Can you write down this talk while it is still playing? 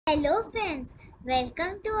Hello friends,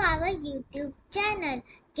 welcome to our YouTube channel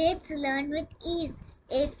Kids Learn with Ease.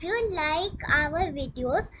 If you like our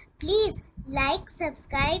videos, please like,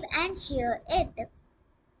 subscribe and share it.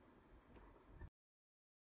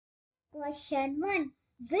 Question 1.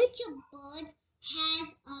 Which bird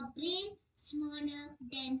has a brain smaller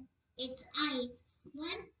than its eyes? 1.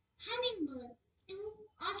 Hummingbird. 2.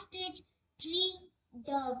 Ostrich. 3.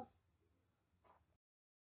 Dove.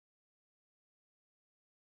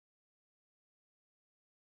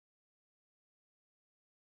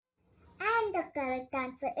 And the correct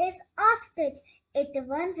answer is ostrich. It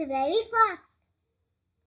runs very fast.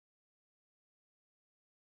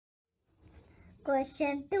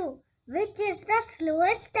 Question 2. Which is the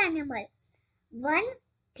slowest animal? 1.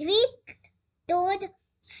 Three-toed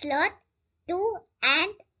sloth. 2.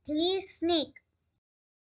 Ant. 3. Snake.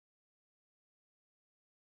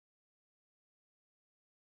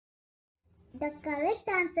 The correct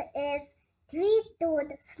answer is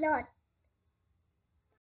three-toed sloth.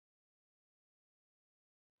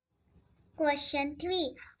 Question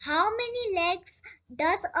 3. How many legs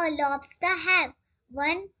does a lobster have?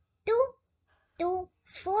 1, 2, 2,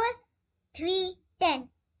 4, 3, 10.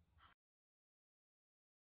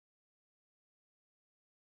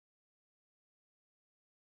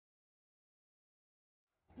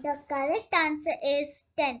 The correct answer is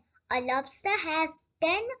 10. A lobster has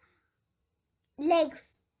 10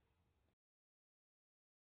 legs.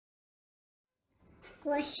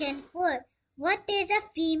 Question 4. What is a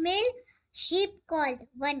female sheep called?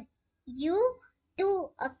 1. Ewe. 2.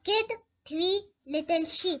 A kid. 3. Little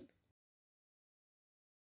sheep.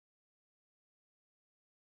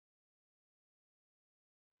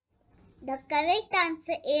 The correct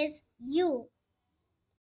answer is ewe.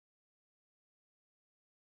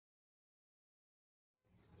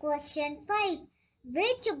 Question 5.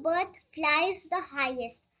 Which bird flies the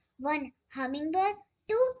highest? 1. Hummingbird.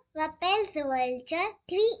 2. Rappel's vulture.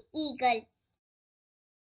 3. Eagle.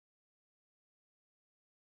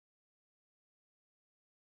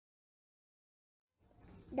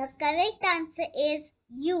 The correct answer is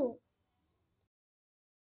ewe.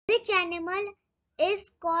 Which animal is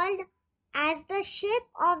called as the sheep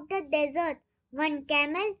of the desert? 1.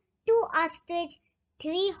 Camel. 2. Ostrich.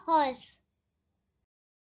 3. Horse.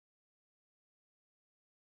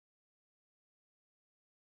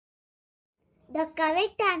 The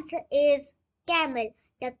correct answer is camel.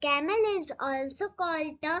 The camel is also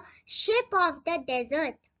called the sheep of the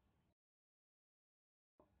desert.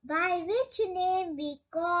 By which name we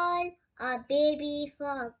call a baby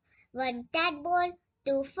frog? 1. Tadpole.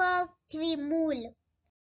 2. Frog. 3. Mole.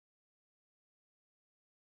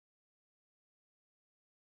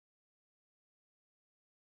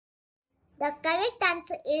 The correct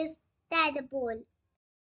answer is tadpole.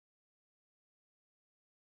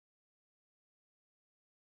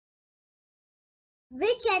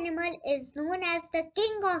 Which animal is known as the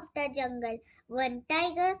king of the jungle? 1.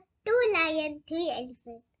 Tiger. 2. Lion. 3.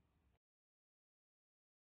 Elephant.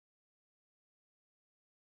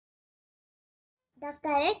 The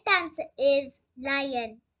correct answer is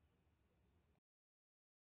lion.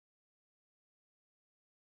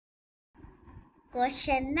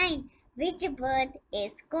 Question 9. Which bird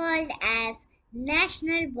is called as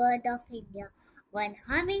National Bird of India? 1.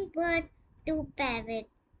 Hummingbird. 2. Parrot.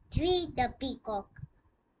 3. The peacock.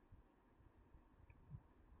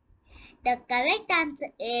 The correct answer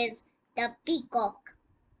is the peacock.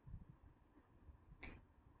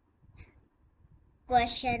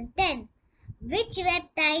 Question 10. Which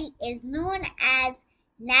reptile is known as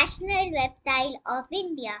National Reptile of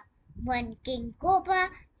India? 1. King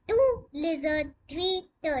cobra. 2. Lizard. 3.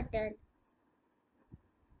 Turtle.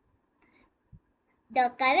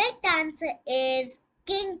 The correct answer is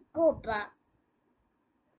king cobra.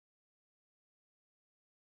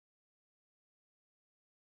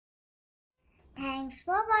 Thanks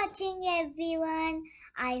for watching everyone.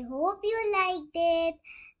 I hope you liked it.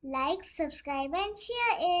 Like, subscribe and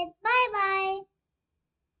share it. Bye bye.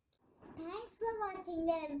 Thanks for watching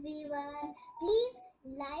everyone. Please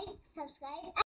like, subscribe.